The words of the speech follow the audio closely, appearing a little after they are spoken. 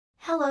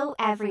Hello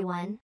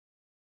everyone.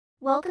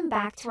 Welcome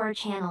back to our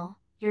channel,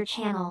 your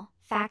channel,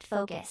 Fact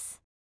Focus.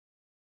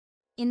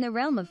 In the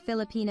realm of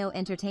Filipino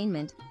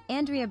entertainment,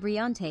 Andrea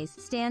Brillantes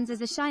stands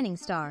as a shining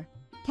star,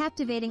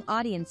 captivating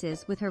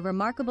audiences with her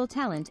remarkable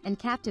talent and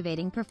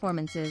captivating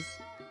performances.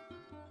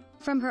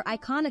 From her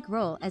iconic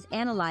role as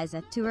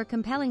Annalisa to her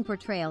compelling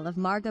portrayal of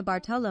Marga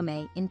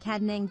Bartolome in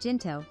Kadnang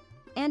Ginto,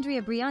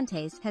 Andrea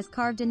Brillantes has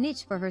carved a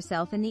niche for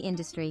herself in the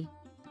industry.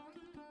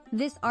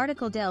 This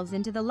article delves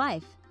into the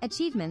life,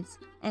 achievements,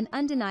 and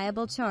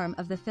undeniable charm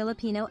of the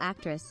Filipino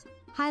actress,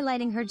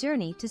 highlighting her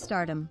journey to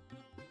stardom.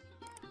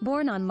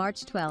 Born on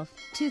March 12,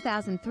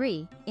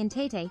 2003, in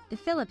Taytay, the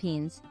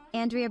Philippines,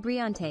 Andrea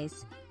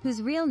Brillantes,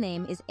 whose real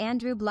name is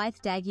Andrew Blythe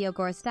Daguio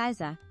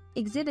Gorostiza,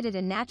 exhibited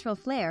a natural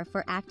flair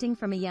for acting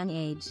from a young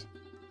age.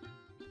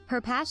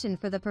 Her passion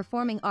for the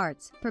performing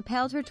arts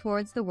propelled her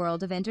towards the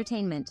world of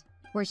entertainment,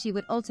 where she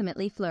would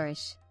ultimately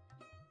flourish.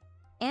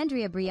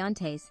 Andrea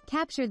Brillantes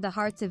captured the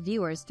hearts of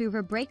viewers through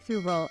her breakthrough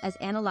role as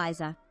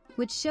Annalisa,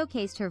 which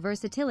showcased her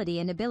versatility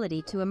and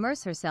ability to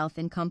immerse herself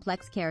in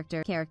complex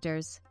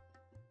characters.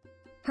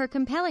 Her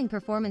compelling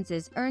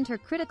performances earned her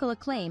critical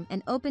acclaim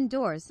and opened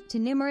doors to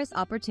numerous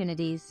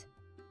opportunities.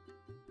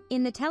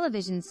 In the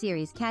television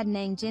series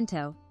Kadnang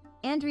Ginto,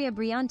 Andrea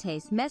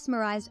Brillantes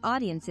mesmerized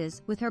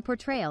audiences with her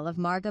portrayal of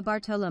Marga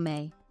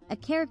Bartolome, a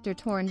character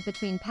torn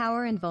between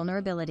power and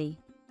vulnerability.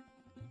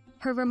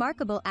 Her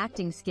remarkable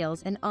acting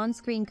skills and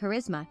on-screen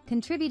charisma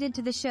contributed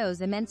to the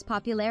show's immense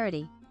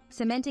popularity,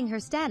 cementing her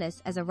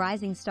status as a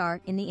rising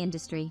star in the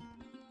industry.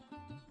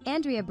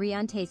 Andrea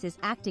Brillantes'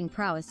 acting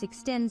prowess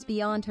extends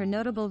beyond her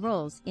notable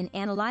roles in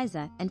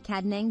Annalisa and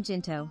Kadnang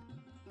Ginto.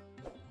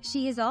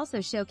 She has also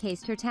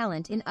showcased her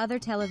talent in other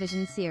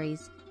television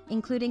series,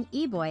 including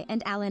E-Boy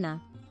and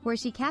Alina, where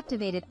she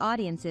captivated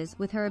audiences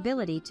with her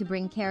ability to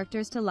bring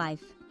characters to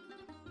life.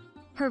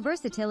 Her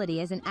versatility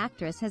as an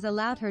actress has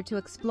allowed her to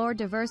explore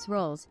diverse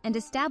roles and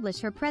establish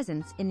her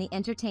presence in the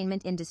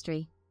entertainment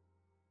industry.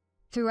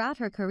 Throughout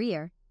her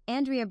career,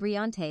 Andrea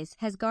Brillantes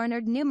has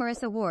garnered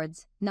numerous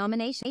awards,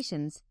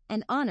 nominations,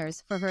 and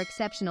honors for her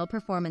exceptional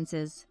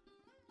performances.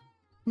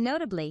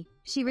 Notably,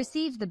 she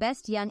received the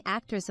Best Young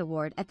Actress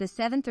Award at the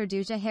 7th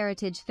Orduja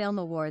Heritage Film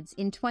Awards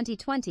in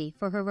 2020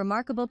 for her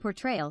remarkable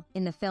portrayal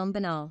in the film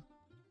Banal.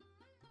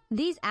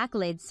 These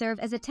accolades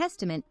serve as a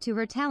testament to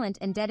her talent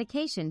and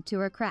dedication to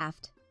her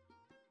craft.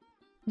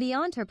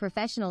 Beyond her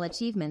professional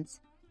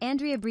achievements,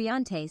 Andrea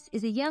Brillantes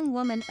is a young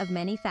woman of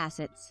many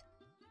facets.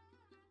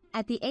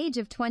 At the age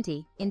of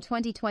 20, in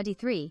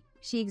 2023,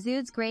 she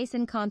exudes grace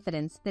and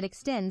confidence that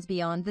extends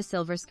beyond the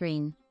silver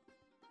screen.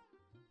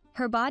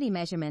 Her body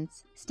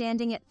measurements,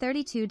 standing at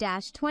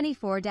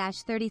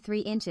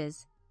 32-24-33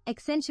 inches,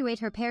 accentuate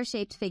her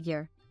pear-shaped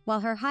figure, while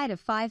her height of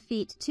 5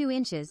 feet 2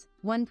 inches,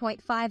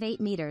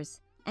 1.58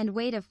 meters, and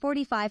weight of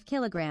 45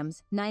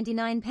 kilograms,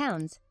 99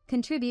 pounds,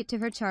 contribute to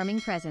her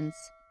charming presence.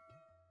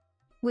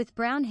 With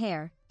brown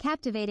hair,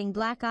 captivating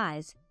black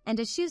eyes, and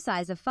a shoe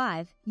size of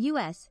 5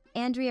 US,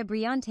 Andrea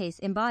Brillantes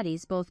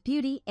embodies both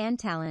beauty and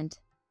talent.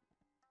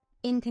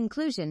 In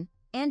conclusion,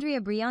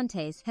 Andrea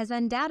Brillantes has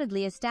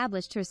undoubtedly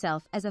established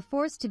herself as a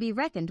force to be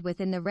reckoned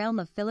with in the realm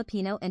of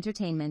Filipino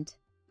entertainment.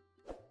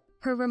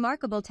 Her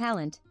remarkable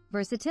talent,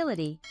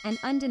 versatility, and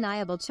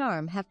undeniable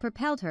charm have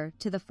propelled her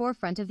to the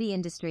forefront of the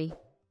industry.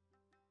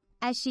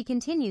 As she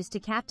continues to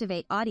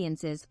captivate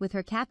audiences with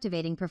her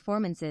captivating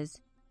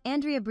performances,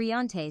 Andrea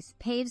Brillantes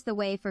paves the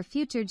way for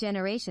future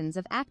generations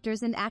of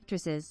actors and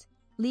actresses,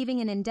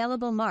 leaving an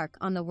indelible mark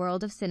on the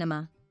world of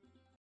cinema.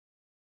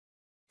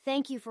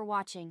 Thank you for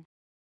watching.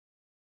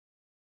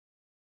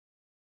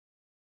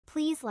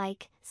 Please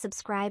like,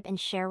 subscribe and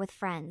share with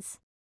friends.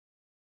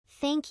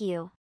 Thank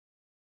you.